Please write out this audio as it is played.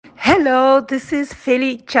Hello, this is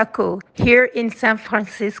Feli Chaco here in San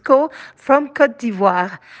Francisco from Côte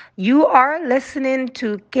d'Ivoire. You are listening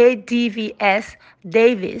to KDVS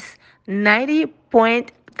Davis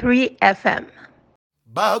 90.3 FM.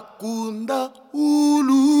 Bakunda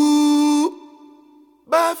ulu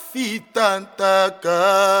bafitantaka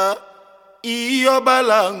iyo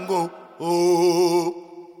balango o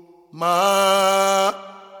ma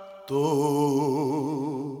to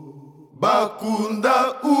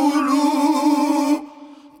bakunda ulu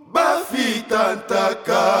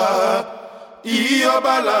bafitantaka iyo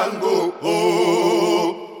balango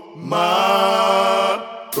o ma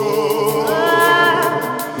to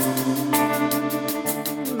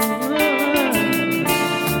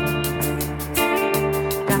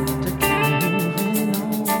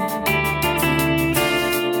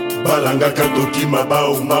balanga katoki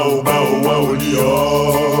mabao mao bao wao lio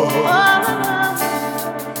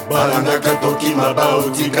balanga katoki mabao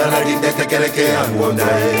tikala dindete keleke angonda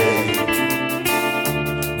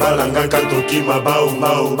balanga katoki mabao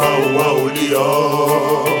mao bao wao lio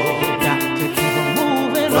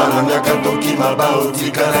balanga katoki mabao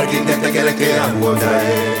tikala dindete keleke angonda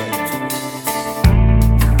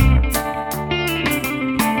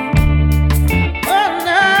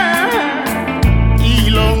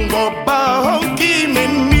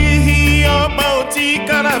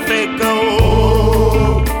Africa,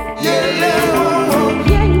 oh, yele, oh,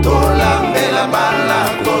 tola mela bala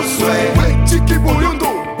koswe. We tiki boyondo,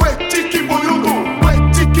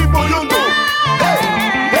 hey,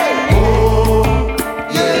 hey, oh,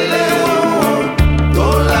 yele, oh,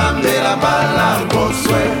 tola mela bala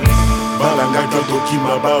koswe. Balanga katoki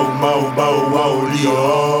mabao, mao, bao, wao, lio.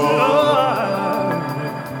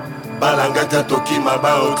 Balanga katoki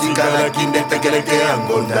mabao, tingala kinde tekeleke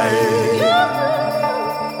angonda,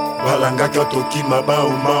 balanga katoki mabao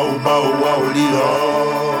mao bao wao lio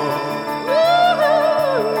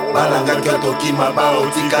balanga katoki mabao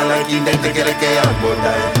tikala kinde tekeleke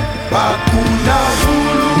angonda bakuna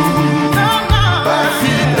hulu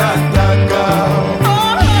bafita taka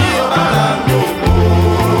iyo balango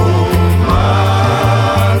bakuna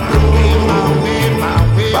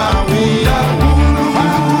hulu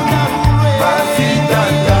bafita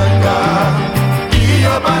taka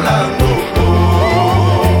iyo balango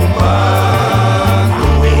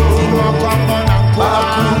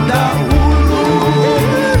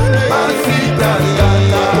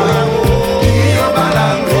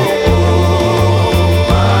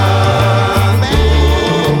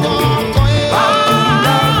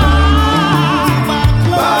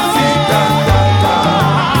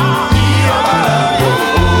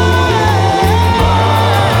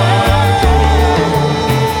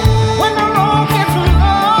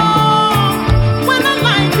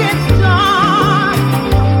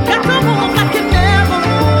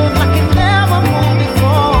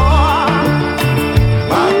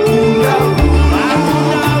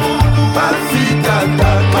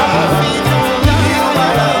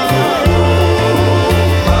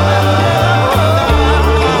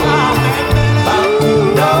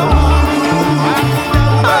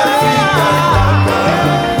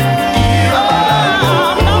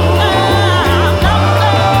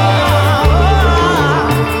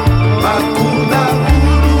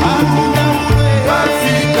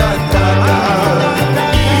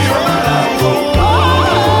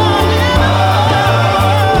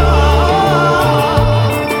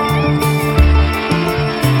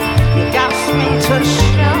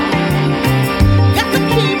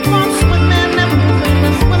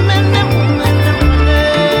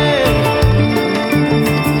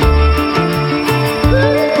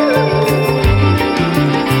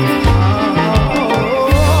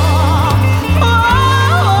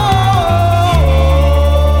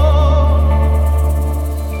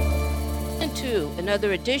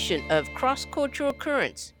Edition of Cross-Cultural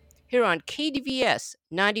Currents here on KDVS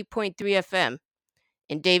 90.3 FM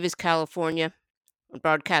in Davis, California, and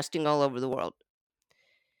broadcasting all over the world.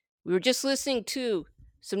 We were just listening to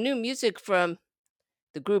some new music from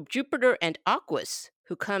the group Jupiter and Aquas,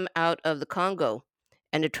 who come out of the Congo,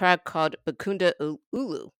 and a track called Bakunda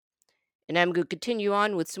Ulu. And I'm going to continue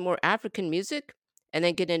on with some more African music and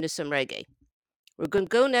then get into some reggae. We're going to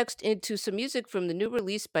go next into some music from the new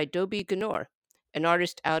release by Dobie Ganor, an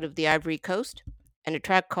artist out of the Ivory Coast, and a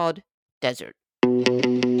track called Desert.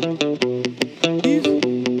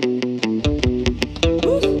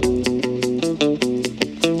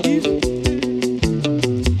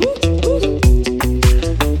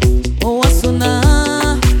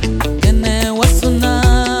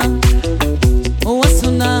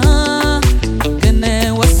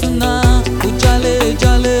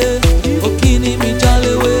 Jale, okini mi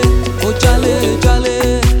jale we.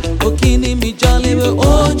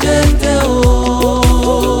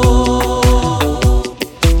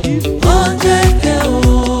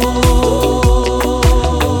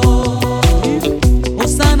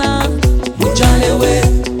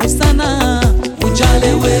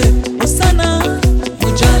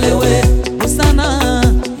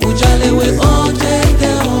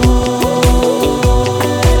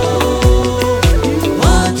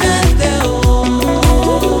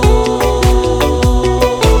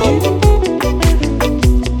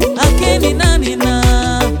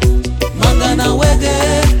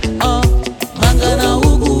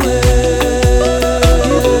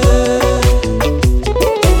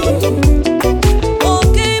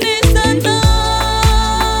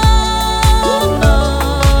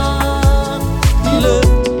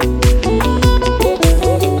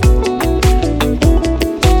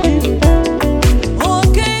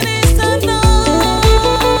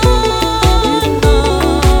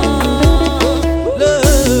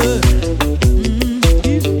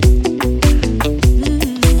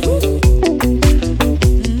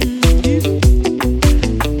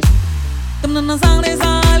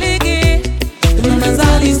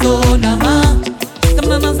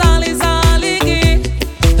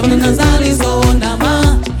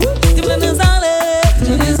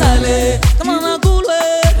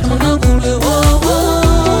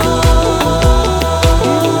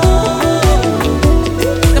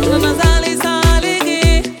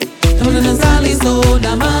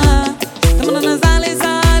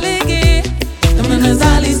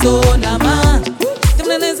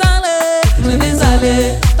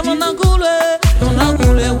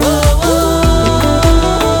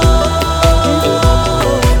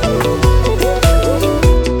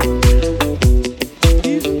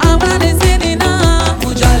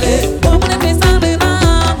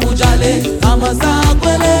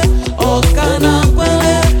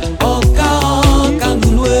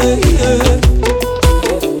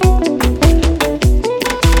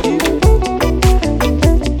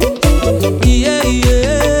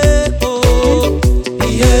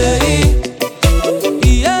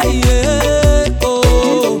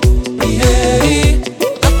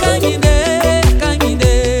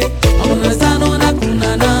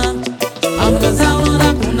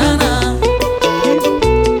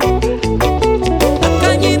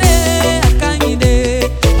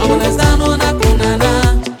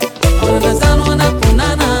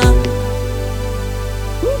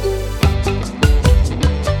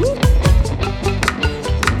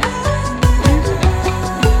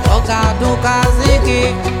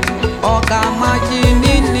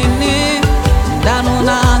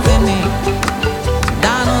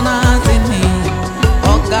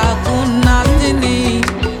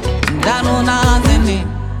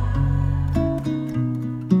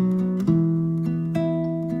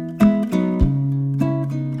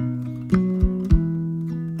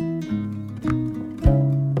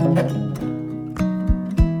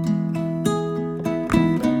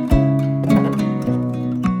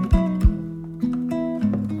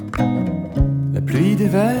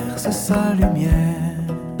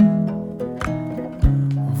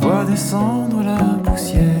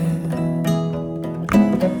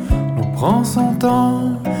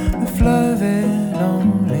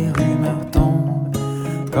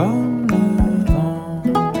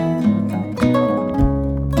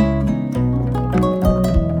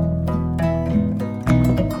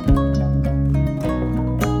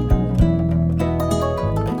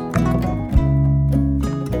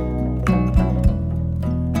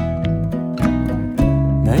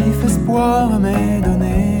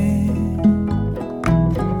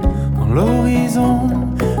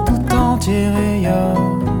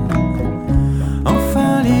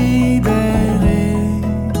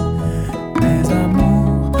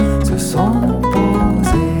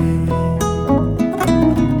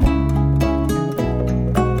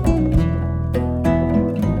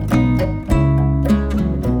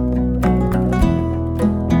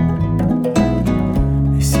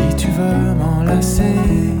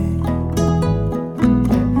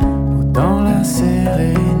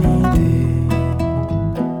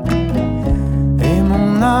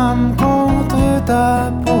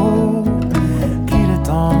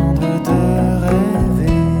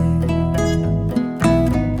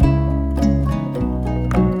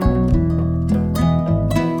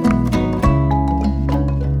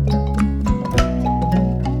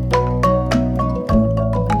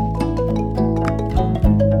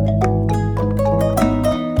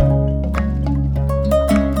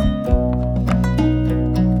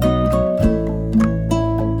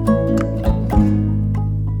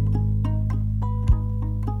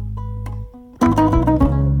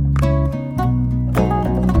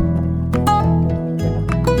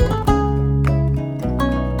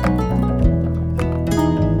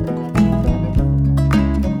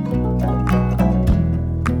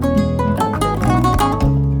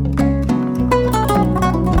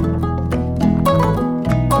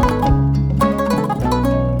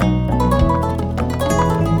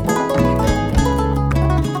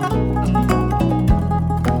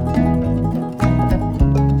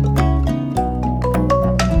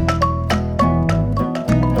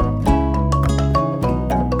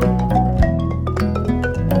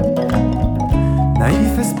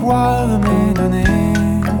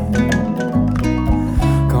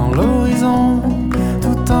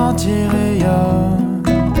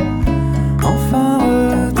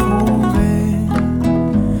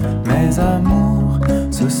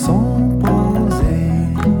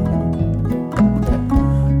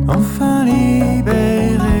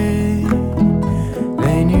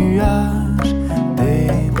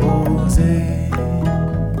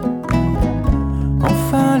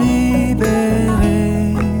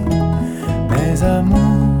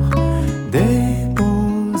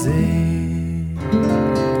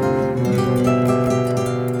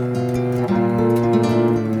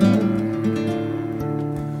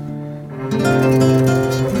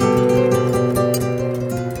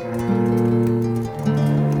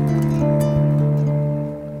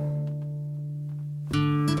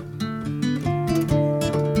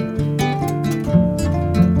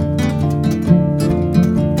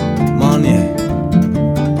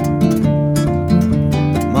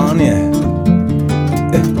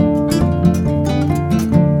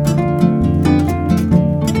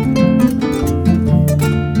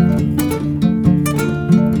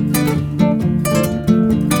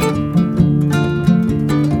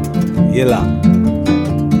 est là.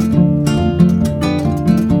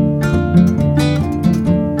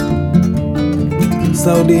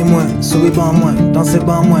 Saoudi moins, souris ban moins, danser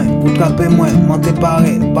ban moins, pour trapper moins, monter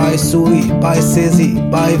paré, pareil souris, pareil saisi,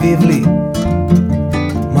 pareil vivli.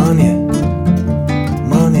 Manie,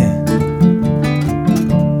 manie.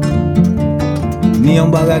 Ni un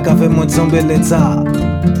bagay qu'a fait moins de tomber l'état.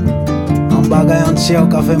 Un bagay en chien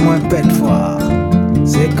qu'a fait moins pète foi.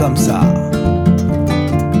 C'est comme ça.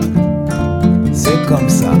 C'est comme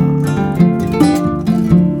ça.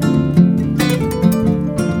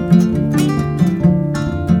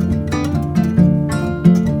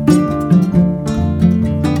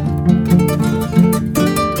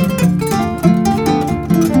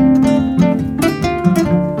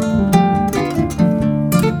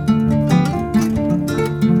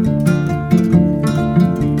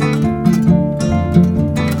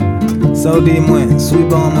 Saoudi moins, souris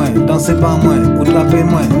ban moins, danser ban moins, ou trapper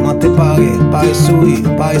moins, monter paré, pareil souris,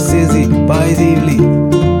 pareil saisi, pareil zivli.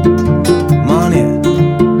 Manie,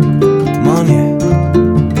 manie,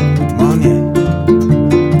 manie,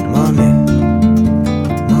 manie,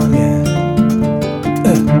 manie.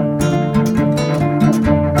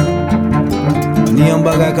 Ni un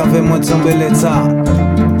bagay qu'a fait moins tomber l'état.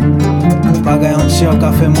 Bagay en chien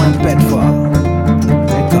qu'a fait moins pète foi.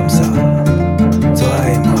 C'est comme ça, toi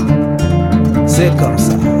et moi. C'est comme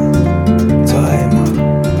ça, toi et moi.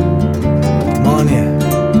 Manie.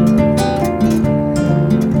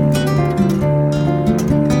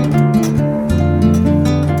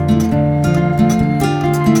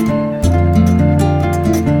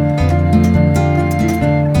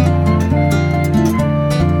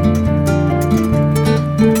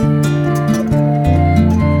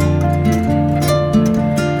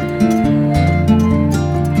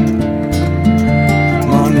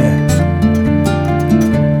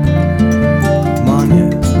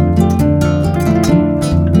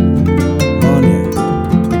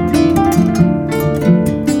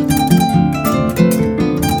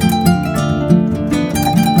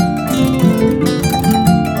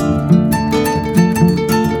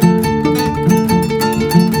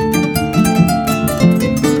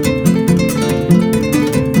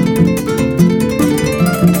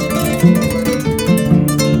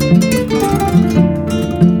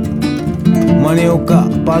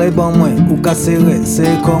 Parlez bon moins, ou qu'à serrer,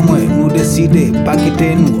 c'est comme moi. Nous décider, pas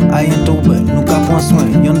quitter nous, à rien tomber. Nous qu'à prendre soin,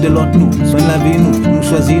 y'en de l'autre nous. Soin la vie nous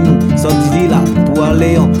choisis nous. Sortis là, pour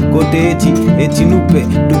aller en côté eti nous paie.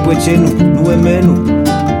 Tout près de chez nous, nous aimons nous.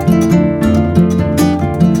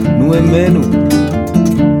 Nous aimons nous.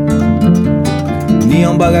 Ni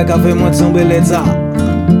un bagay qu'a fait moins de tomber l'état.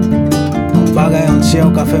 Un bagay entier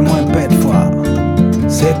qu'a fait moins pète foi.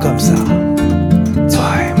 C'est comme ça,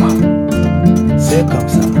 toi et moi. C'est comme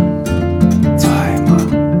ça, toi et moi.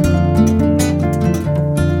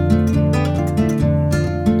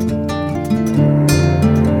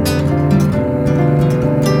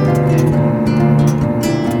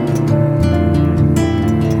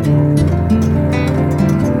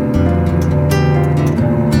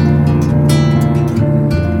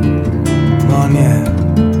 Manie,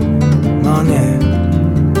 manie,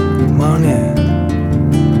 manie,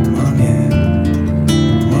 manie,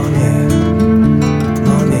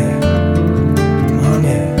 manie.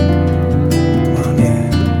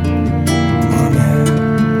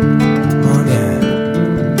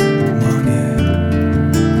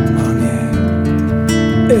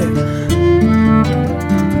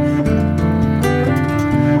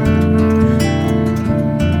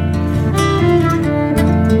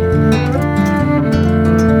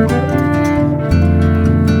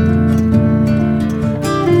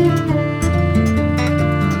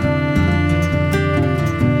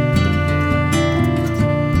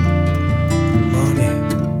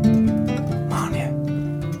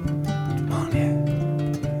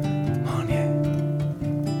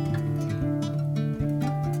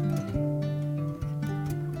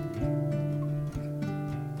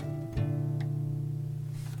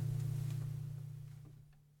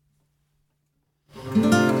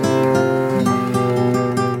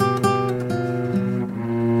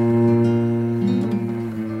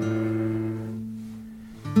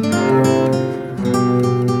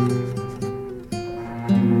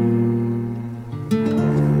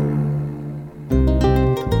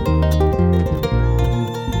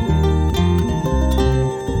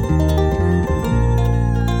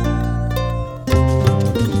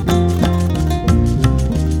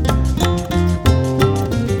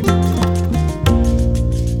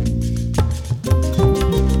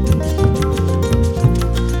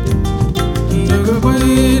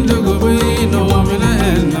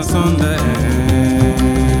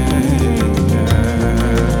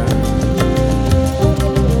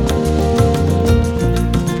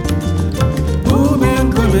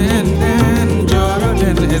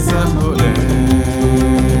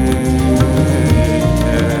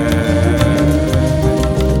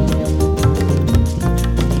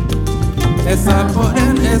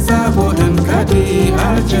 esaboden kadi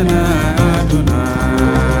aljana aduna.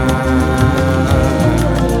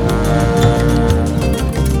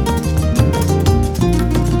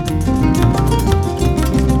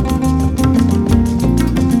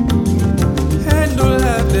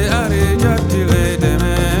 Hendulade are jatile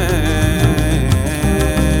deme.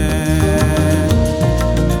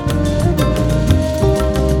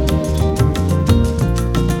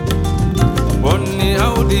 Bonni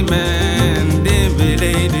audi men dimbi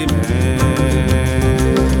lady men.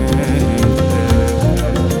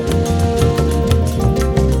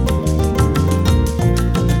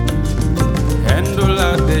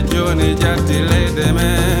 Hendulade joni jatile deme.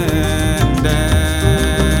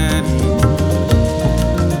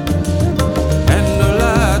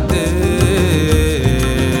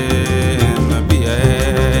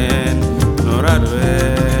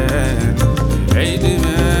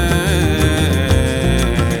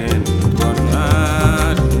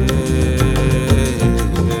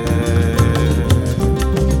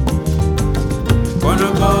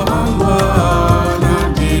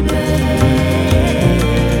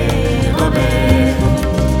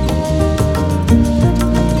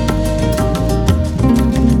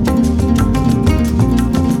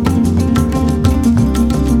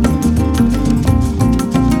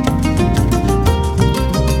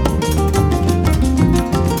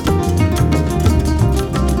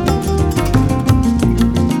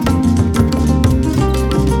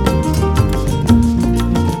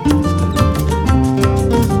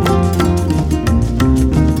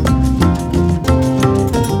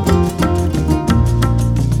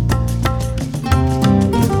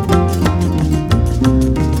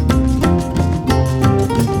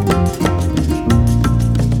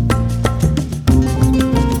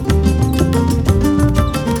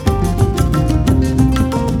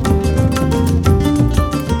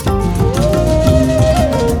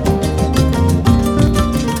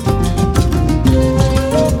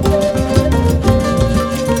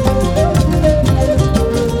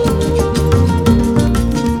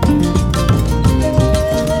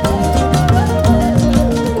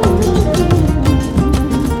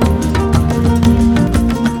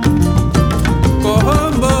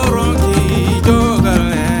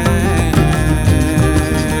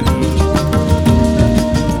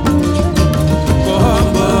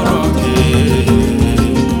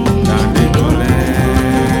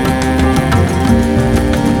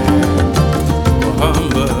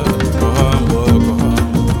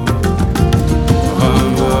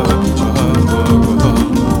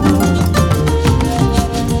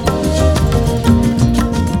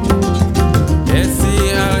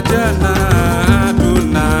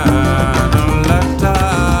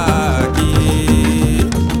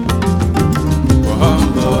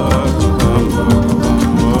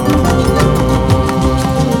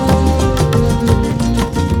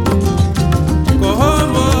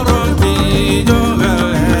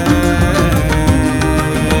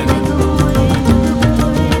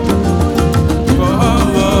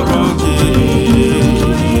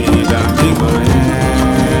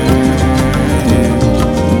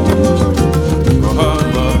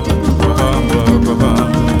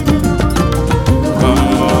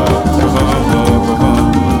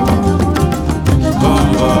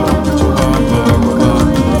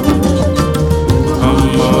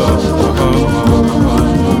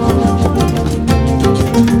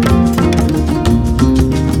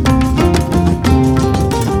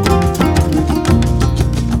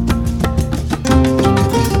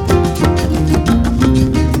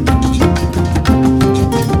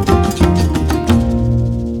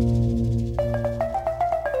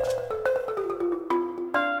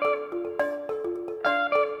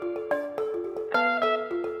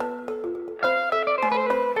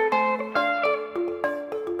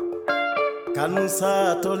 Kanusa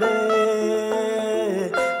tole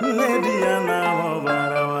Nediana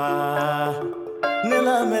Mobarawa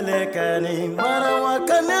Nela Melekani Marawa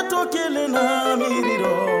Kaneto Kilina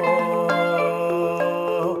Miriro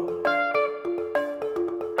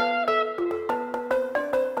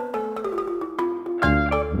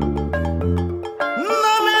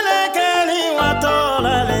Namelekani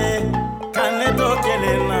Watolale Kaneto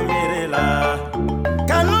Kilina Mirila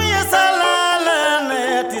Kanu Yesalala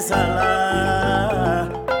Netisala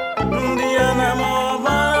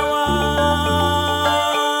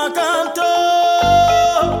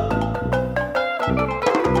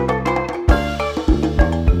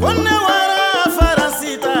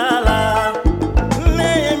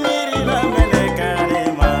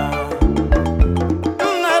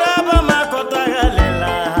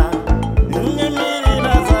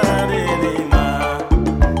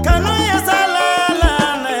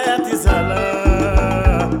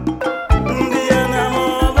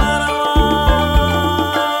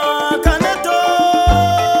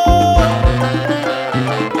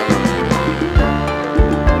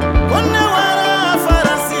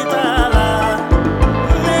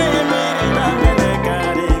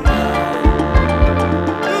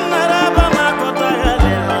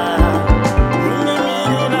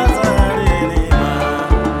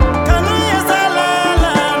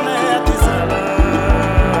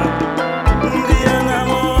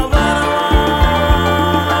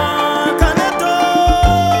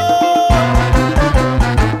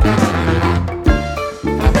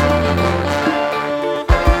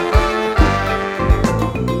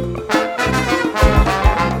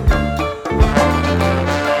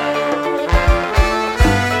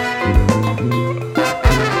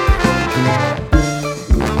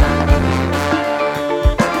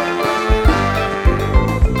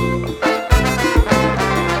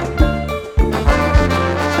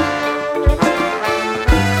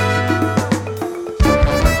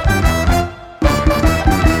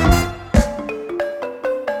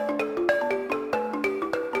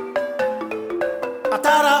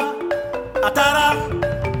atara atara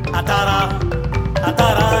atara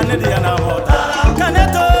atara ne dia na mota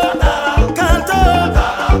kaneto kanto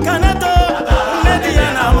kaneto ne dia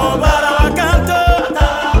na mo bara kanto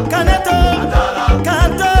kaneto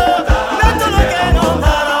kanto neto lo ke no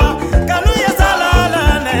bara kanu ya sala la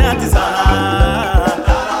ne atisala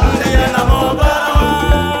ne dia na mo bara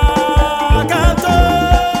kanto.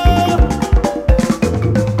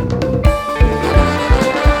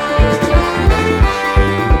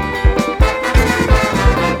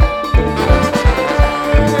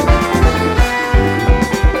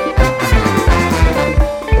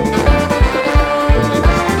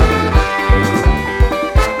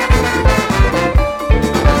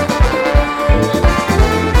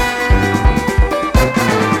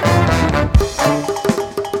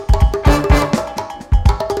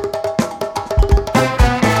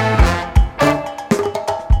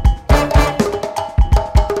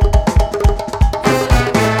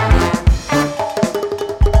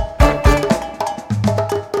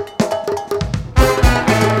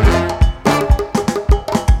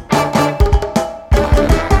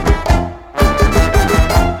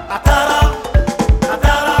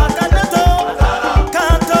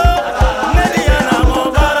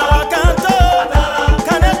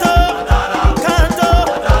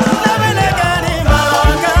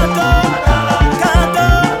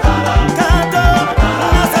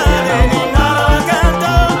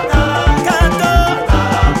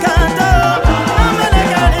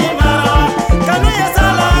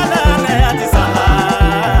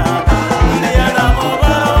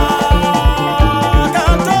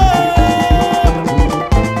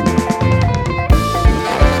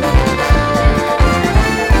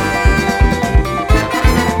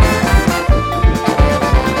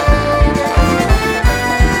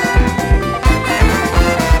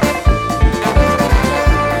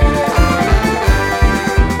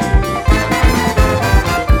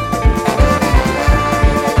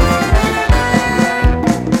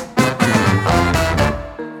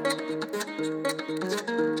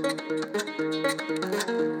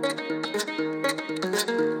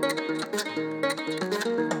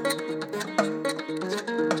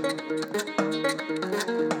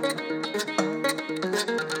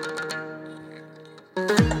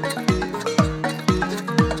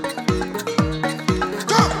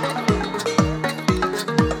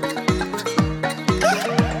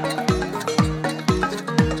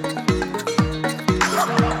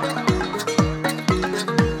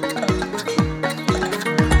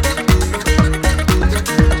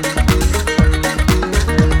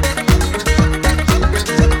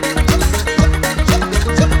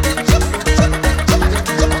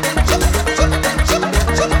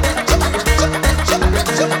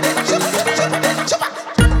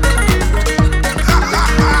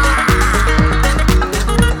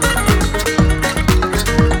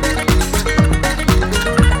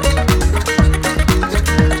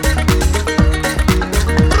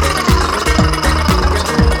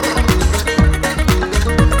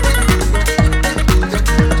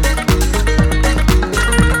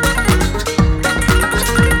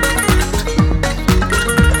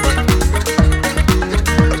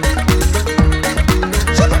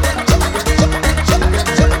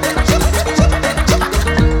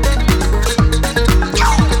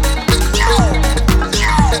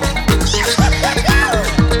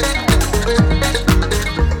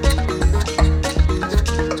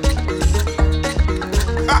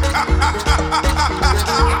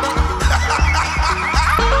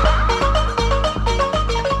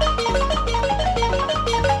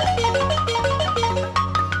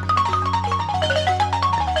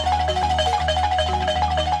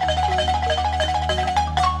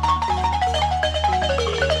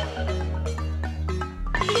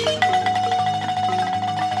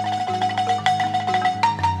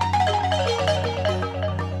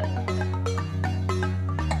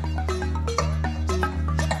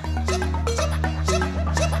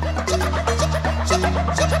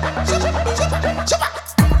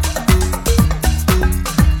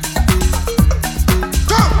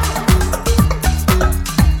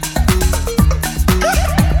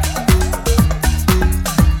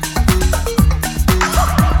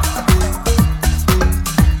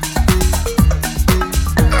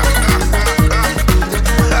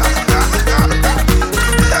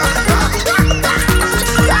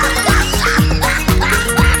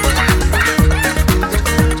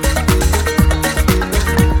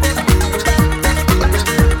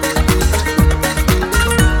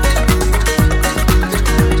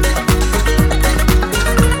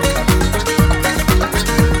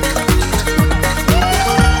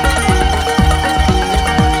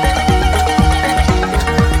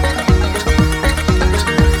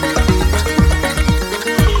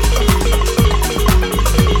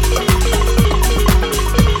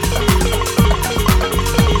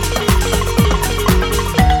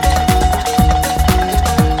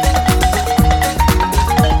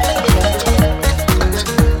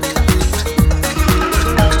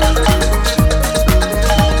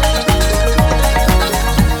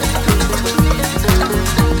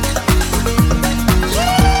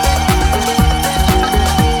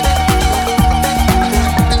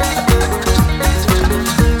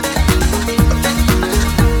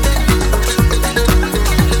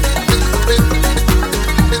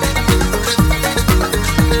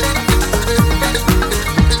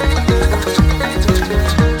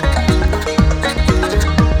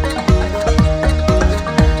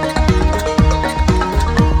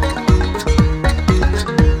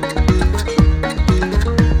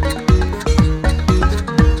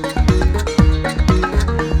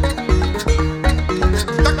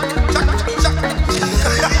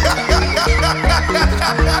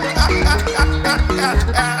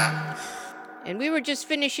 were just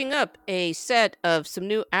finishing up a set of some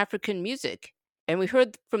new African music, and we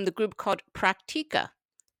heard from the group called Practica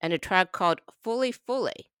and a track called Fole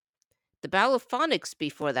Fole. The Balafonics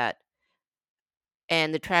before that,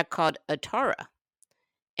 and the track called Atara.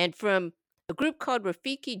 And from a group called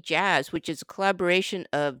Rafiki Jazz, which is a collaboration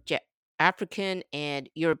of African and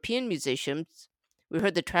European musicians, we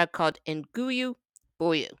heard the track called Nguyu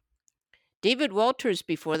Boyu. David Walters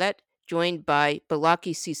before that, joined by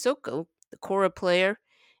Balaki Sissoko, the kora player,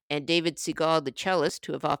 and David Segal, the cellist,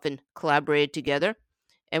 who have often collaborated together.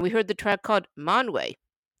 And we heard the track called Manwe.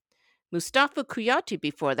 Mustafa Kuyati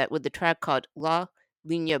before that with the track called La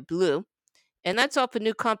Linea Blue. And that's off a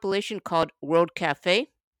new compilation called World Cafe,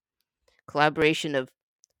 collaboration of a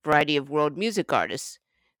variety of world music artists.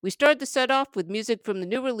 We started the set off with music from the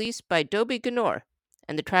new release by Dobie Ganor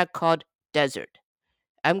and the track called Desert.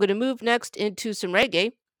 I'm going to move next into some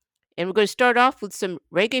reggae, and we're going to start off with some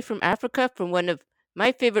reggae from Africa from one of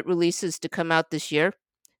my favorite releases to come out this year,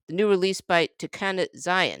 the new release by Takana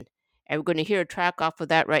Zion. And we're going to hear a track off of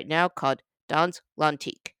that right now called Dans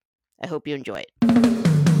l'Antique. I hope you enjoy it.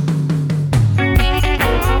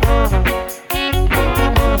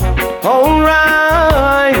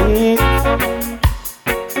 Alright,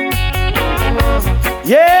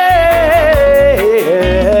 yeah.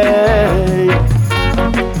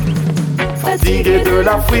 Fatigué de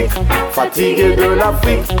l'Afrique, fatigué de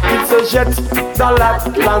l'Afrique, il se jette dans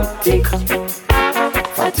l'Atlantique.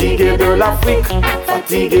 Fatigué de l'Afrique,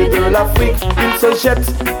 fatigué de l'Afrique, il se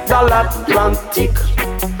jette dans l'Atlantique.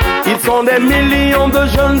 Ils sont des millions de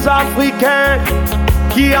jeunes Africains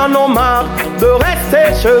qui en ont marre de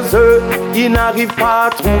rester chez eux. Ils n'arrivent pas à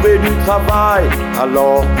trouver du travail,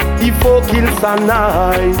 alors il faut qu'ils s'en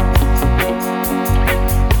aillent.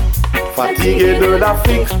 Fatigué de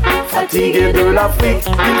l'Afrique, fatigué de l'Afrique,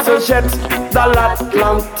 ils se jettent dans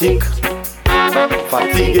l'Atlantique.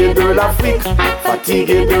 Fatigué de l'Afrique,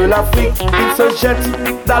 fatigué de l'Afrique, ils se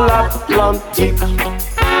jettent dans l'Atlantique.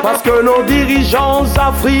 Parce que nos dirigeants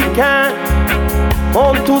africains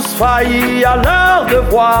ont tous failli à leur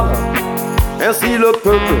devoir. Ainsi le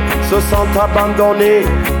peuple se sent abandonné,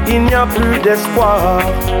 il n'y a plus d'espoir.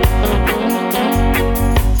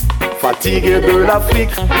 Fatigué de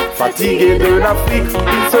l'Afrique, fatigué de l'Afrique,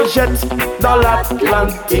 il se jette dans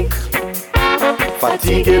l'Atlantique.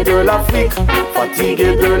 Fatigué de l'Afrique,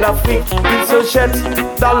 fatigué de l'Afrique, il se jette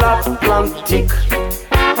dans l'Atlantique.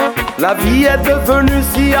 La vie est devenue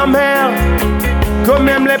si amère que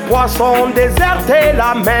même les poissons ont déserté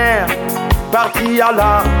la mer, partis à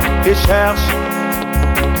la recherche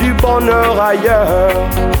du bonheur ailleurs.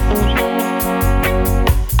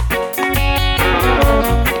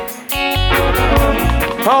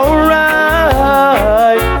 All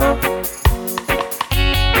right,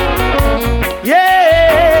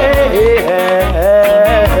 yeah,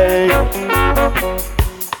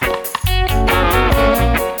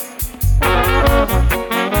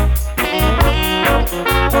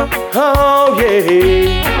 oh yeah.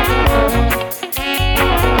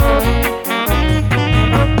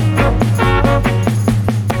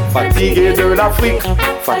 Fatigué de l'Afrique,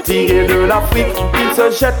 fatigué de l'Afrique, il se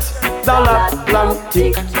jette dans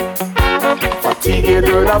l'Atlantique. Fatigué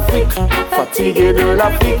de l'Afrique, fatigué de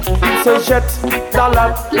l'Afrique, il se jette dans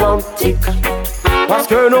l'Atlantique. Parce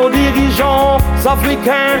que nos dirigeants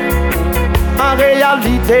africains, en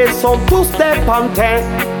réalité, sont tous des pantins.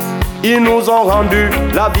 Ils nous ont rendu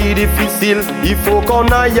la vie difficile, il faut qu'on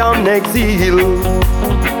aille en exil.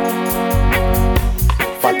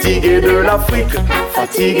 Fatigué de l'Afrique,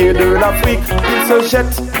 fatigué de l'Afrique, il se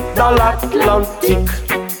jette dans l'Atlantique.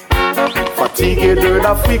 Fatigué de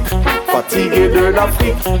l'Afrique, fatigué de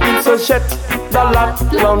l'Afrique, il se jette dans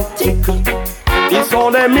l'Atlantique. Ils sont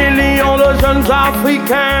des millions de jeunes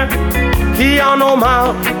Africains qui en ont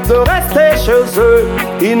marre de rester chez eux.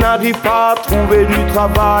 Ils n'arrivent pas à trouver du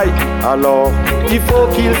travail, alors il faut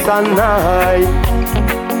qu'ils s'en aillent.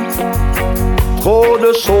 Trop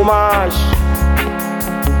de chômage,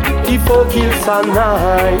 il faut qu'ils s'en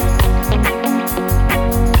aillent.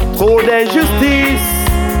 Trop d'injustice,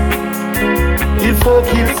 il faut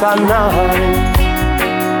qu'ils s'en aillent.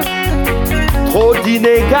 Trop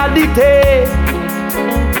d'inégalité,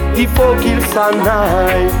 il faut qu'ils s'en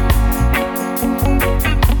aillent.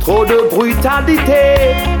 Trop de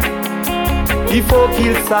brutalité, il faut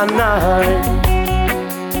qu'ils s'en aillent.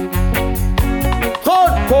 Trop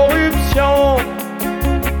de corruption,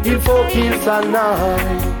 il faut qu'ils s'en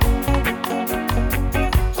aillent.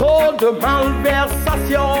 Trop de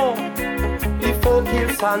malversation, il faut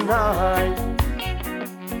qu'ils s'en aillent.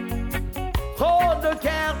 Trop de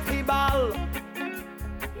guerre tribale,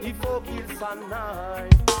 il faut qu'ils s'en aillent.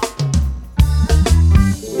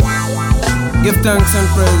 Give thanks and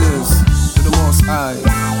praises to the Most High.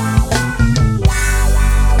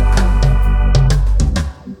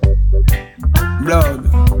 Blood,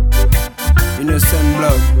 innocent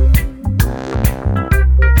blood.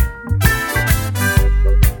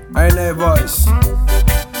 I know a voice.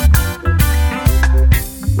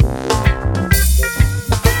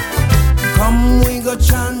 Come we go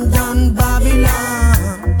chant down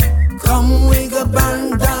Babylon. Come we go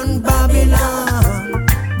band down Babylon.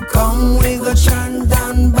 Come we go chant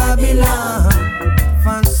down Babylon.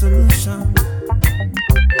 Find solution.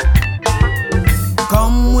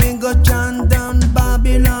 Come we go chant down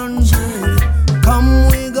Babylon. Come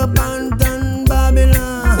we go band down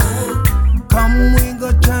Babylon. Come we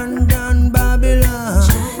go chant down Babylon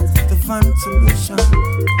to find solution.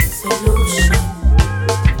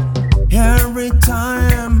 Every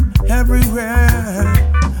time, everywhere,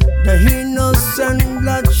 the innocent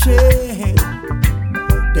bloodshed,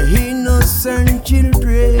 the innocent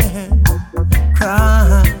children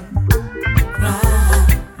cry.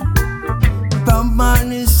 But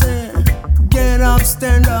man say, get up,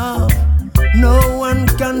 stand up. No one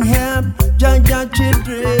can help Jaja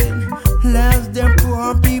children, let the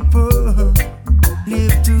poor people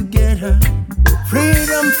live together.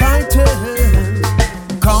 Freedom fighters,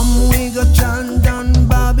 come we go chant down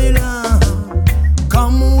Babylon.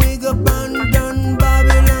 Come we go band down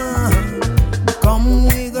Babylon. Come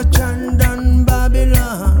we go chant down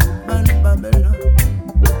Babylon, Babylon.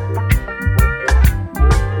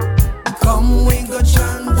 Come we go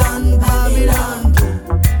chant down Babylon.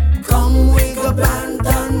 Come we go band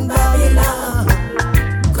down Babylon.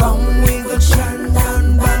 Come we go chant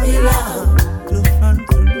down Babylon to find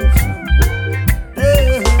solution.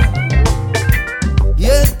 Yeah.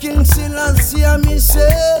 Yeah, King Selassie me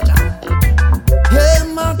said, hey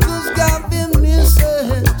Marcus Garvey me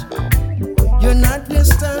said, United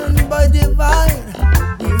stand by divide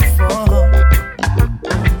before.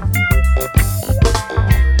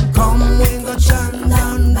 Come we go chant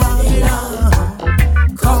down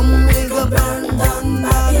Babylon. Come we go burn down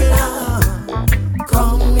Babylon.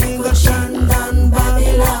 Come we go chant down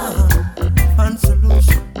Babylon. Find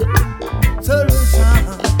solution,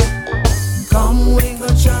 solution. Come we go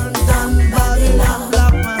chant down Babylon,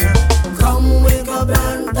 black man. Come we go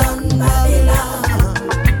burn down Babylon.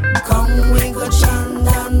 Come we go chant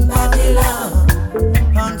down Babylon.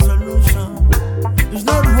 Find solution. It's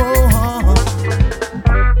not war.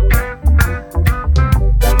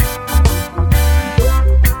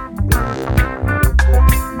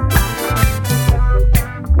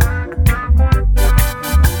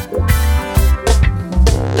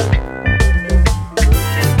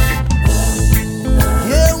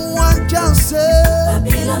 Yeah, one can say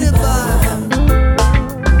divine.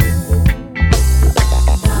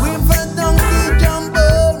 We've had donkey jumbo,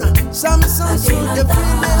 Samson suit the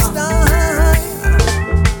Philistine.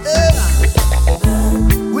 Yeah.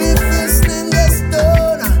 We fist in the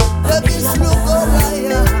stone, the beast look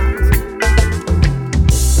Goliath.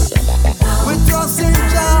 We trust in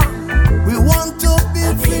Jah, we want to be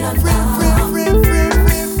free, free, free, free, free,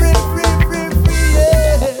 free, free, free, free, free,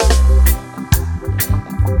 yeah.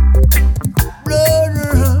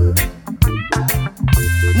 Brother,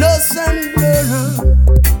 no son, brother,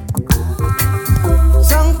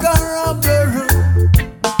 Sankara, brother,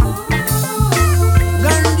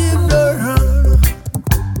 Gandhi, brother,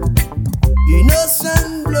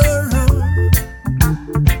 innocent, brother,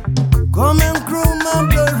 come and crew, my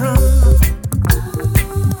brother,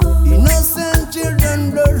 innocent children,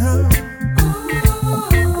 brother,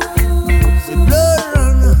 say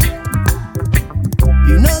brother,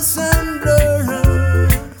 innocent, brother,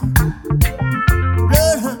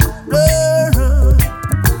 brother, brother,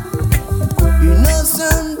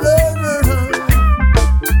 innocent, brother.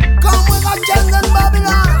 Come we got chant on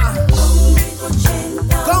Babylon.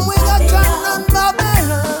 Come we got chant on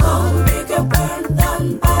Babylon.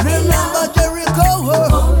 Remember Jericho.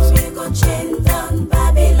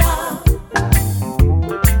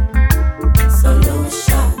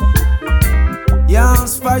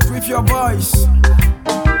 Yes, fight with your voice,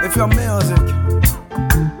 with your music.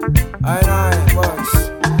 Aye, voice.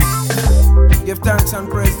 Give thanks and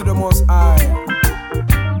praise to the Most High.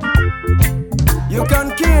 You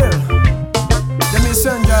can kill the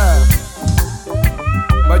messenger,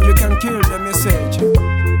 but you can kill the message.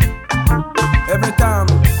 Every time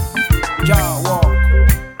Jah walk,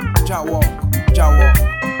 Jah walk, Jah walk.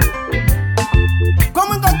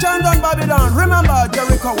 Come and go chant on Babylon. Remember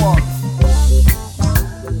Jericho walk.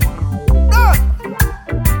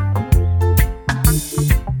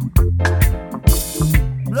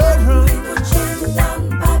 Blood run,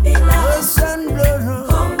 blood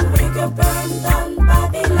run,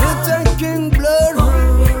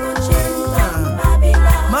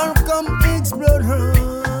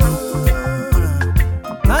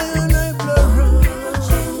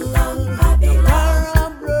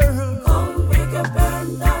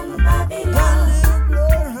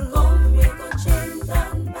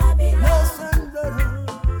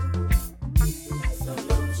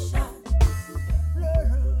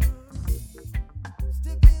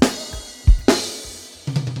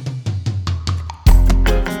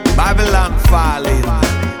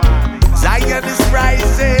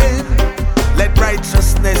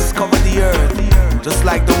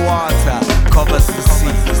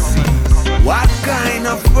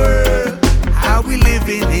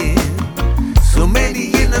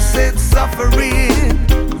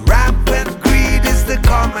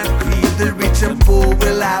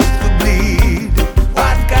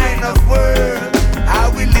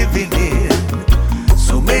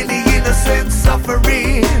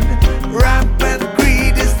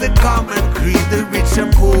 greed. The rich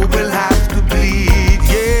and poor will have to bleed,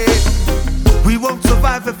 yeah. We won't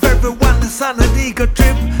survive if everyone is on an ego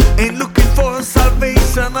trip. Ain't looking for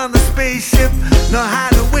salvation on a spaceship. No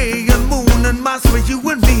hideaway on moon and Mars for you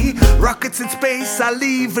and me. Rockets in space are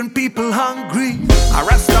leaving people hungry. A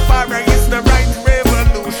Rastafari is the right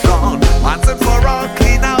revolution. Once and for all,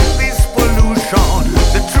 clean out this pollution.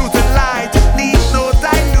 The truth and light need no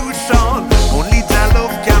dilution. Only the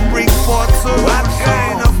love can bring forth. So what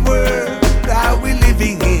kind of world are we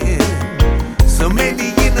living in? So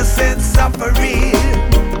many innocent suffering.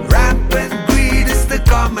 Rampant greed is the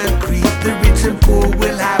common creed. The rich and poor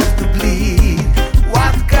will have to bleed.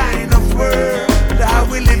 What kind of world are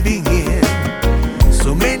we living in?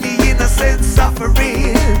 So many innocent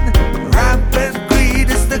suffering. Rampant greed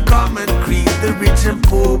is the common creed. The rich and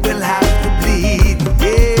poor will have to bleed.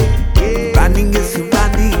 Yeah, yeah. Running is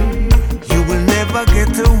running. You will never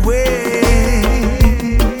get away.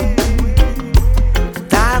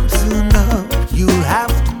 Time's enough. You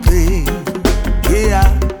have to pay. Yeah.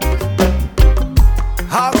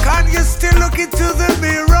 How can you still look into the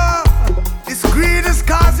mirror? This greed is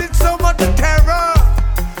causing so much terror.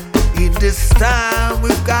 In this time,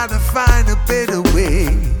 we've gotta find a better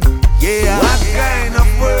way. Yeah. What kind of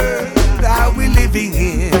world are we living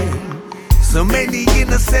in? So many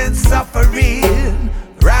innocent suffering.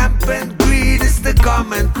 Rampant greed is the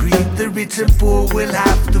common creed. The rich and poor will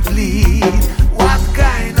have to bleed. What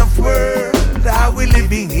kind of world are we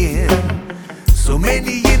living in? So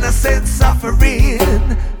many innocent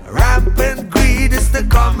suffering. Rampant greed is the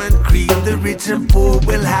common creed. The rich and poor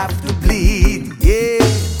will have to bleed. Yeah.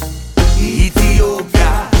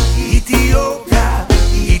 Ethiopia, Ethiopia,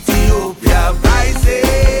 Ethiopia rising.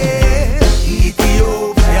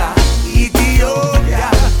 Ethiopia,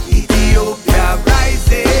 Ethiopia, Ethiopia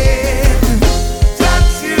rising. That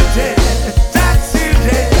children, that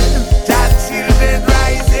children, that children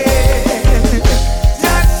rising.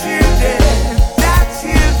 That children, that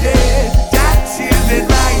children, that children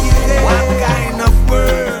rising. What kind of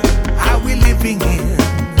world are we living in?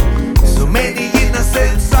 So many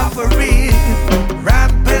innocent suffering.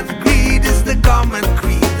 Rampant greed is the common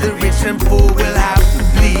creed. The rich and poor will have to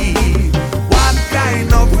bleed. What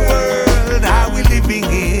kind of world are we living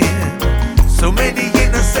in? So many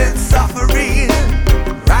innocent suffering.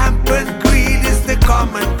 Rampant greed is the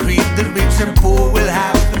common creed. The rich and poor will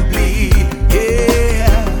have to bleed.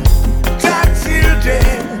 Yeah. That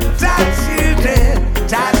children, that children,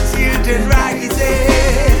 that children rising.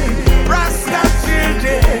 Rasta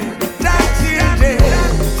children, that children,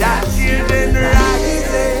 that children rising.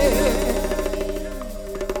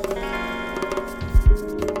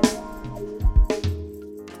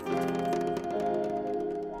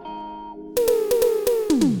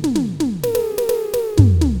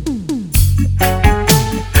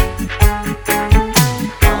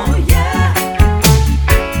 Oh yeah.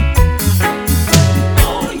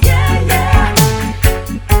 Oh yeah, yeah.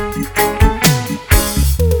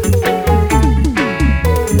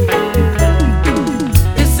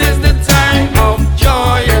 This is the time of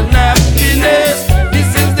joy and happiness. This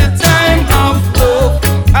is the time of love.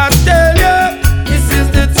 I tell you, this is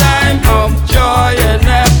the time of joy and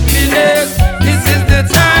happiness. This is the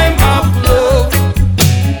time of love.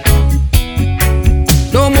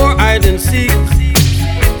 No more hide and seek.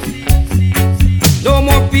 No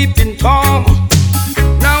more peeping Tom.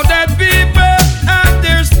 Now that people have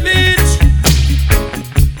their speech,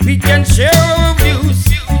 we can share our views.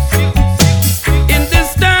 In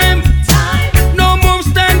this time, no more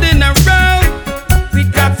standing around. We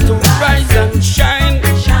got to rise and shine.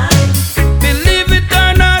 Believe it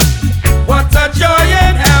or not, what a joy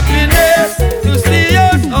and happiness to see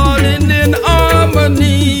us all in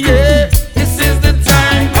harmony. Yeah. This is the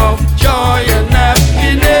time of joy and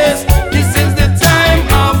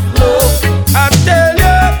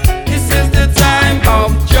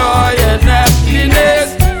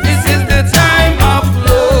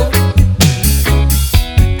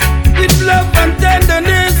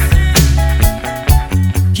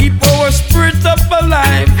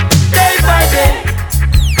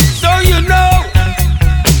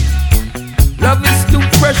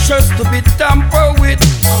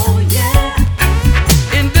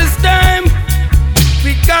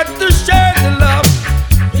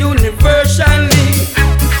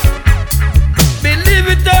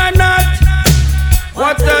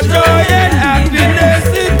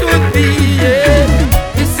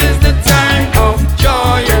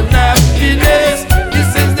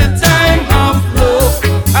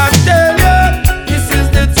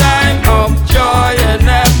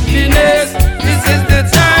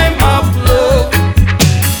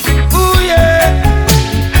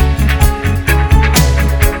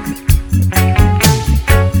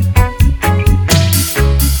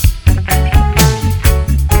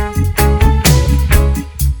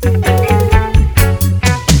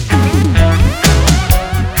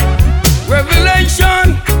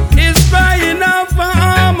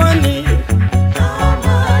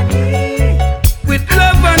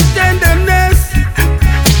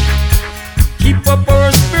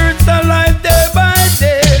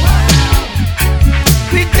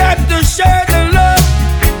to share the love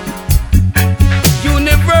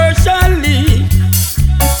universally.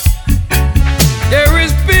 There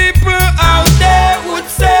is people out there would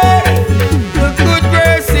say the good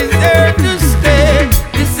grace is there to stay.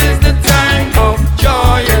 This is the time of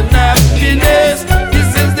joy and happiness.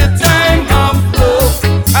 This is the time of love.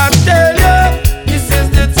 I tell you, this is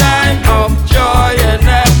the time of joy and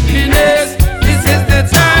happiness. This is the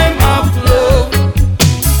time of love.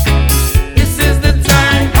 This is the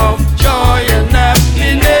time of joy and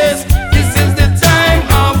happiness. This is the time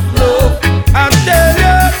of love. I tell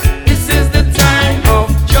you, this is the time of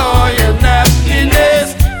joy and happiness.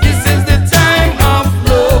 This is the time of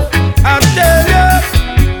love. I tell you.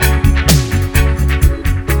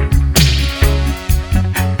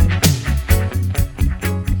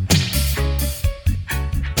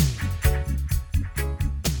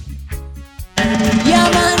 Yeah,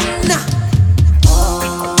 man.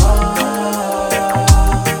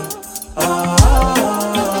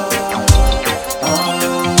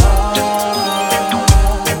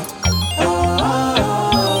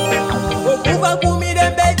 Okuva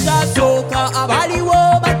kumirembe gyasooka abaliwo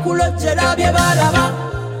bakulojjera bye balaba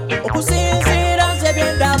okusinziira nze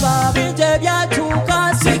bye ndaba bingi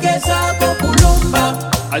ebyakyuka sigezaako kulumba.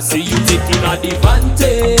 I see you taking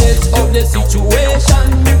advantage of the situation.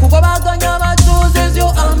 Kukobaganya abatuuze is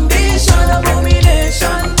your ambition,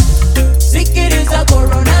 abomination. Sikiriza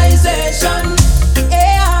colonization.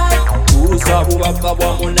 Tuusa bubaka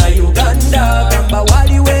bwa muna Uganda gamba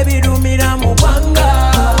waliwo ebirumira mu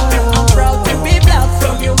ggwanga. I'm proud to be black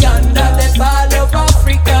from Uganda, the part of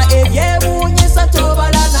Africa. Ebyewuunyisa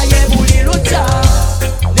tobala naye buli lukya.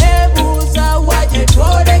 Nebuuza wa gye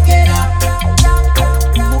twolekera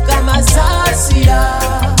Mukama saasira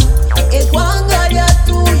eggwanga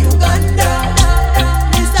lyattu Uganda.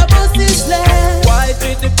 Mr. Boss's land. Why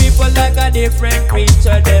treat the people like a different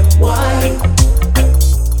creature? Them why?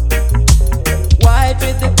 Why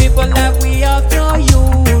treat the people like we have no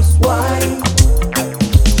use? Why?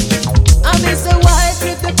 I mean say why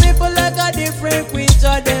treat the people like a different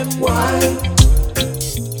creature? Them why?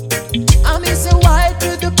 I mean say why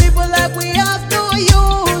treat the people like we have no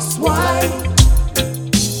use? Why?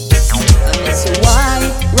 So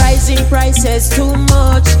why rising prices too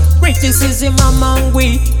much? Criticism among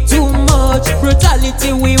we too much.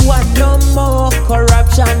 Brutality we want no more.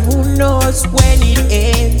 Corruption who knows when it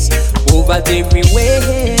ends? Poverty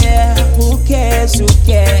everywhere. Who cares? Who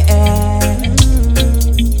cares?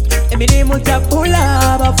 Emirimu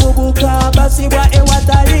tapula bafubuka basibwa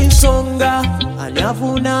ewatali nsonga.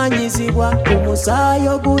 Anyavunaanyizibwa ku musaayi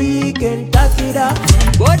oguyike ntakira.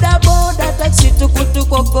 Boda boda taxi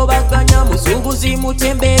tukutuku okobaganya. Musuubuzi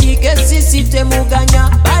mutembeeri kesisi temuganya.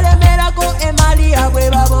 Balemerako emali yabwe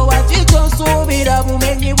babowa kikyo nsuubira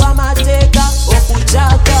bumenyi bw'amateeka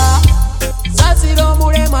okukyaka. Sasira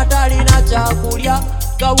omulema talina kyakulya.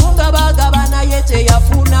 Kawunga bagaba naye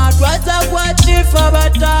teyafuna. Twaza kwa kifa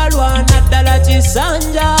batalwana ddala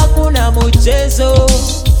kisanja kuna muchezo.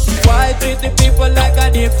 Why treat the people like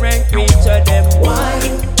a different creature? Them why?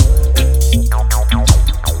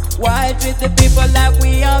 Why treat the people like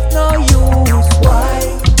we have no use? Why?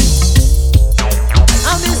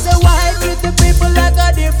 I mean say why treat the people like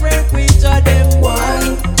a different creature? Them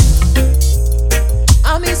why?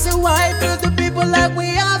 I mean say why treat the people like we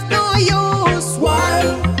have no use? Why?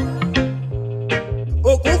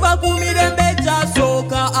 Okuva kumirembe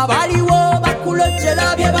gyasooka abaliwo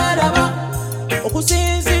bakulojjera bye balaba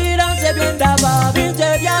okusinziira nze bye ndaba bingi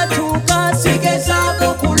ebyakyuka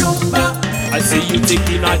sigezaako kulumba. I see you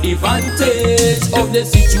taking advantage of the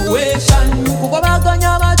situation.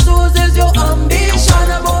 Kukobaganya abatuuze is your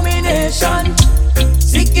ambition, abomination.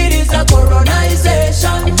 Sikiriza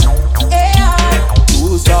colonization.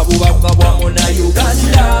 Tuusa bubaka bwa muna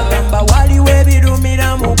Uganda gamba waliwo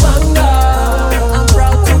ebirumira mu ggwanga. I'm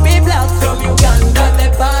proud to be black from Uganda, the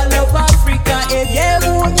part of Africa.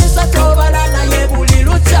 Ebyewuunyisa tobala naye buli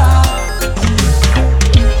lukya.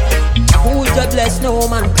 Who just bless no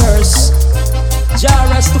man curse. Jah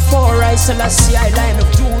Rastafari Selassie, Lion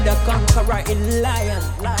of Judah, conqueror in lion.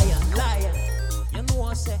 You know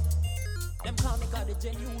what I say? Them call me God, the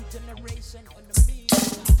genuine generation on the me.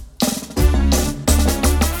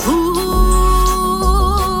 Ooh,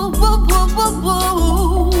 whoa, whoa, whoa,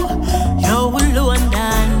 whoa. Yo,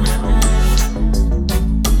 London,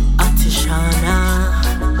 Atishana.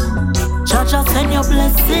 Jah send your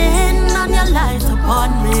blessing and your light upon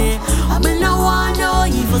me. I mean, no one, no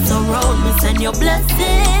evil surround me. Send your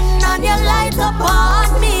blessing and your light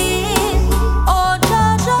upon me. Oh,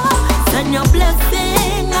 Jah, send your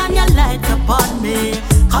blessing and your light upon me.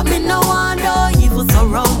 Come in, no one, no evil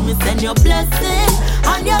surround me. Send your blessing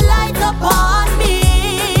and your light upon me.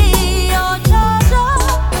 Oh,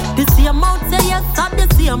 Jaja. The same mountain, yes, and the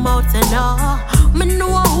same mountain, no. Me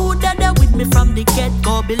know who that there with me from the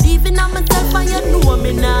get-go. Believing in myself and you know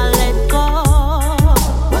me now let go.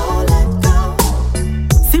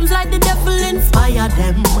 Seems like the devil inspire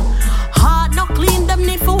them. Heart not clean, them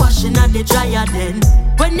need for washing and they dryer then.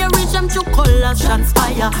 When you reach them to colors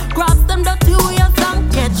transpire. Grasp them dirty ways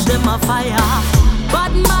and catch them a fire.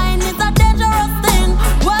 Bad mind is a dangerous thing.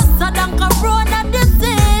 Worse than corona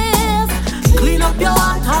disease. Clean up your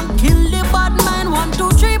heart and kill the bad mind. 1, 2,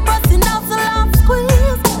 3, press in hustle and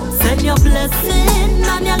squeeze. Send your blessing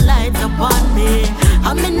and your light upon me.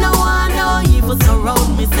 I mean no one, no evil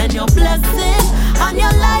surround me. Send your blessing and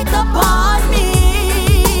your light upon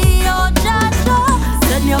me. Oh Jaja,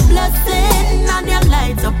 send your blessing and your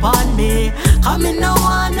light upon me. Come in, no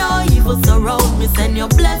one, no evil surround me. Send your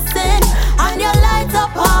blessing and your light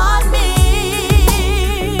upon me.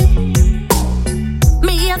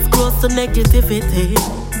 Me as close to negativity.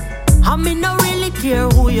 I mean no really care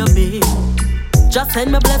who you be. Just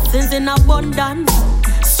send me blessings in abundance.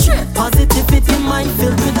 Straight positivity, mind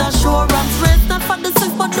filled with assurance. Race not for the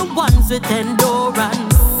sick, but the ones with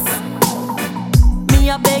endurance. Me,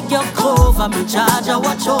 I beg you, cover me, charger.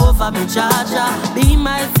 Watch over me, charger. Be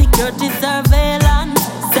my security surveillance.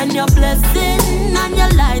 Send your blessing and your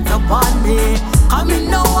light upon me. Come in,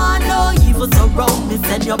 no one, no evil surround me.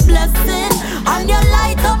 Send your blessing and your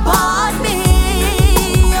light upon me.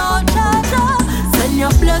 Oh, charger. Send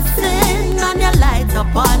your blessing and your light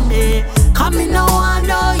upon me. Come in, no one,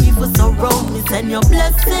 no evil surround me. Send your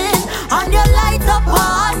blessing and your light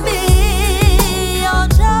upon me. Oh,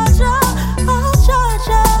 Jaja, oh,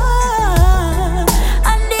 Jaja, I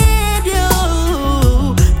need you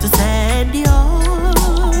to send your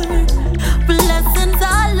blessings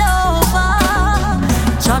all over.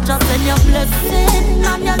 Jaja, send your blessing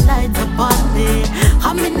and your light upon me.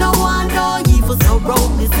 Come in, no one, no evil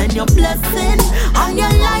surround me. Send your blessing and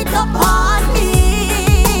your light upon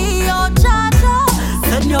me. Oh, Jaja,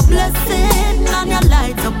 send your blessing and your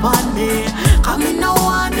light upon me. Come in, no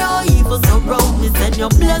one, no evil surround me. Send your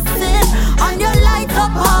blessing and your light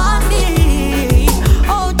upon me.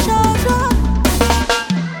 Oh, Jaja.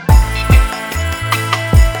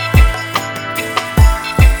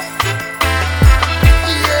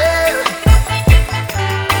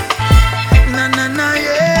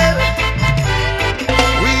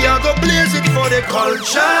 For the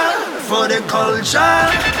culture, for the culture.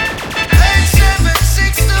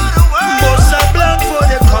 876 to the world. Bossa Blanc for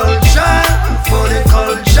the culture, for the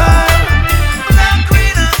culture. Black,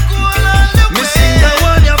 green and gold on the way. Me sing the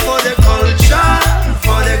one yeah for the culture,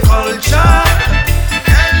 for the culture.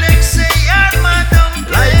 Alexei and Madam,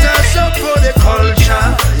 light us up for the culture,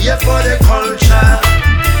 yeah for the culture.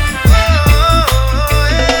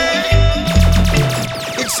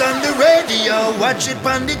 On the radio, watch it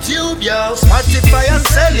on the tube, yo. Spotify and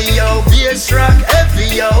Celly, yo. Bass rock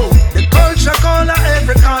heavy, yo. The culture corner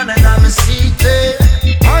every corner, and I'm a seated.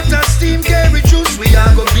 Hot as steam, carry juice, we are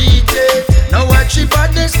go beat it. Now watch it, but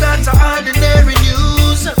they start to ordinary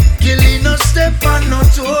news. Killing no step on no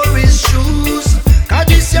tourist shoes. Cause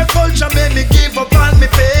this your culture made me give up on me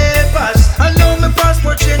papers. I know my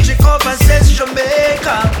passport change it cover says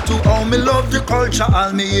Jamaica. To all me love the culture,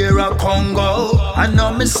 all me hear a Congo. I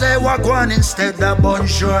know me say wagwan instead of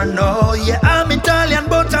bonjour, no. Yeah, I'm Italian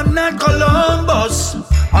but I'm not Columbus.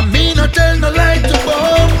 I mean I tell no lie to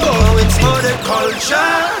Bongo. It's for the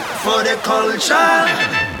culture, for the culture.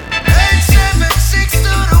 876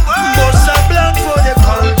 to the world. Bossa Blanc for the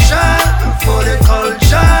culture, for the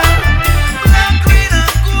culture.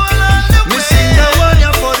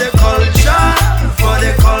 For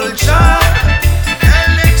the culture,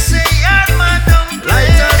 Alexei and Madam,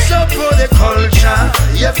 light us up for the culture,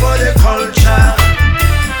 yeah for the culture.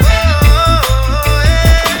 Oh,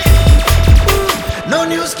 yeah. No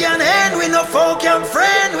news can end, we no folk can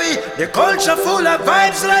friend we. The culture full of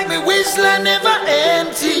vibes like me whistler never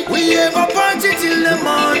empty. We have a party till the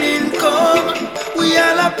morning come. We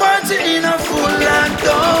all a party in a full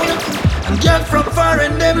lockdown. And girl from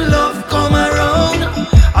foreign them love come around.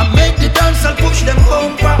 I make the dance and push them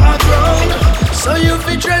bumper around. So you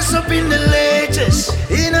fi dress up in the latest.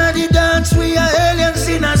 In the dance we are aliens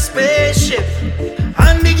in a spaceship.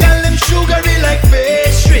 And the girl them sugary like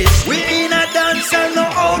pastries. We in a dance and no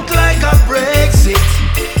out like a Brexit.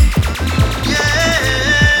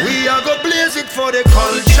 Yeah, we are go blaze it for the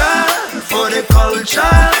culture, for the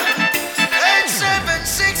culture.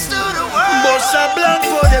 876 to the world. Bossa Blanc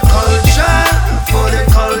for the culture, for the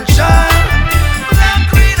culture. Black,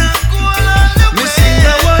 green and gold on the way.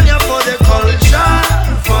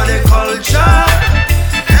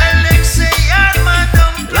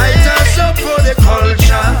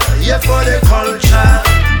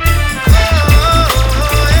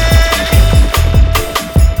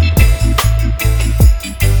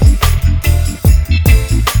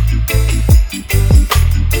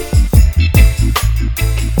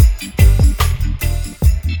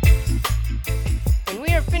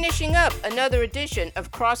 another edition of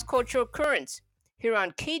Cross Cultural Currents here on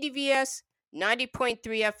KDVS 90.3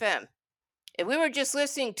 FM. And we were just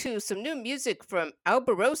listening to some new music from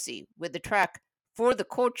Alberosi with the track For the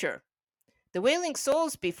Culture. The Wailing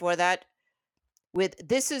Souls before that with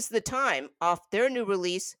This Is the Time off their new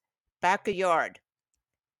release, Back a Yard.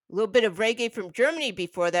 A little bit of reggae from Germany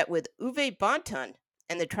before that with Uwe Bonton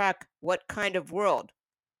and the track What Kind of World.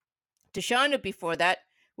 Tashana before that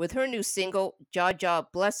with her new single Jaja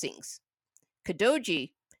Blessings.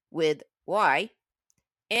 Kadoji with Why.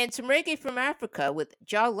 And some reggae from Africa with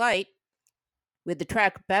Jah Light with the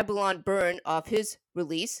track Babylon Burn off his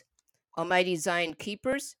release, Almighty Zion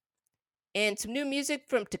Keepers. And some new music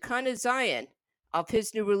from Takana Zion off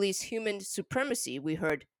his new release Human Supremacy. We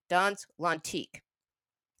heard Dans L'Antique.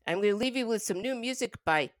 I'm going to leave you with some new music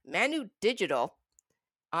by Manu Digital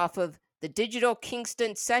off of the Digital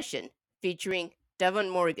Kingston Session featuring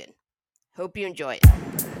Devon Morgan. Hope you enjoy it.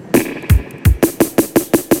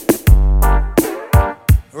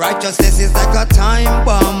 Righteousness is like a time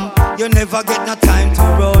bomb. You never get no time to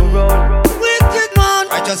run. Wicked man.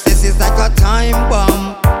 Righteousness is like a time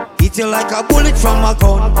bomb. Hit you like a bullet from a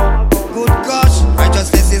gun. Good gosh.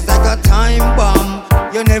 Righteousness is like a time bomb.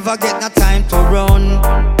 You never get no time to run.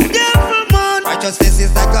 Devil man. Righteousness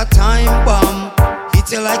is like a time bomb.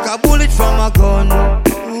 Hit you like a bullet from a gun.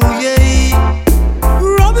 Ooh yeah.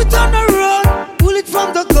 Rob it on the run. Bullet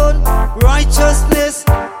from the gun. Righteousness,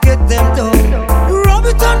 get them done. Rob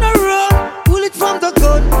it on the run. Bullet from the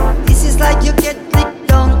gun. This is like you get licked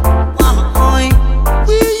down.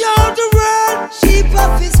 We are the world. Sheep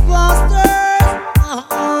of his masters.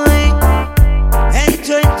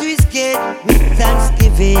 Enter into his gate with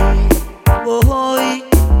thanksgiving. Boy,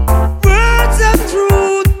 words of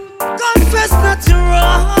truth, confess not your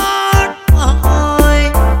heart.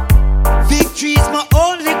 Victory is my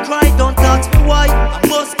only cry. Don't ask me why. I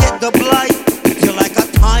must get the blight. You're like a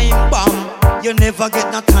time bomb. You never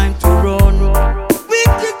get no time to run.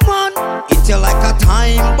 Wicked man, it's you like a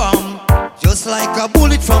time bomb. Just like a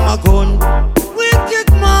bullet from a gun.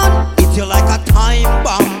 Wicked man, it's you like a time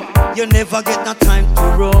bomb. You never get no time to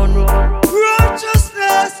run.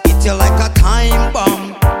 Righteousness, it's you like a time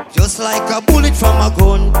bomb. Just like a bullet from a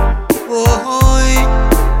gun. Oh,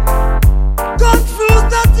 confused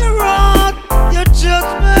that your wrath, your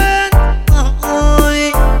judgment.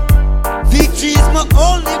 Victory is my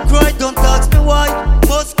only cry. Don't ask me why.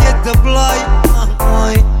 Must get the blight.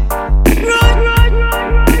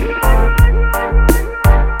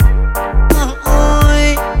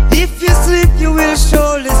 If you sleep, you will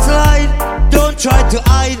surely slide. Don't try to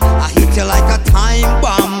hide. I hit you like a time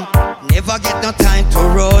bomb. Never get no time to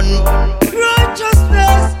run.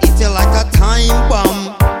 Righteousness, hit you like a time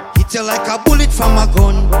bomb. Hit you like a bullet from a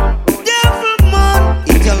gun. Devil man,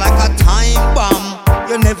 hit you like a time bomb.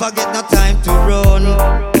 You never get no time to run.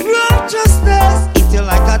 Righteousness, hit you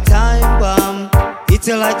like a time bomb. Hit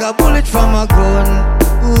you like a bullet from a gun.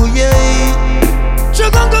 Ooh yeah.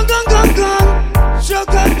 Shagang gang gang gang gang.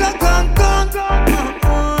 Shagang gang gang gang gang.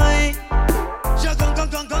 Shagang gang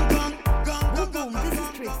gang gang gang. This is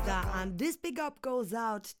Trista, and this big up goes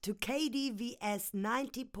out to KDVS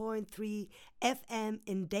 90.3 FM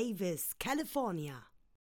in Davis, California.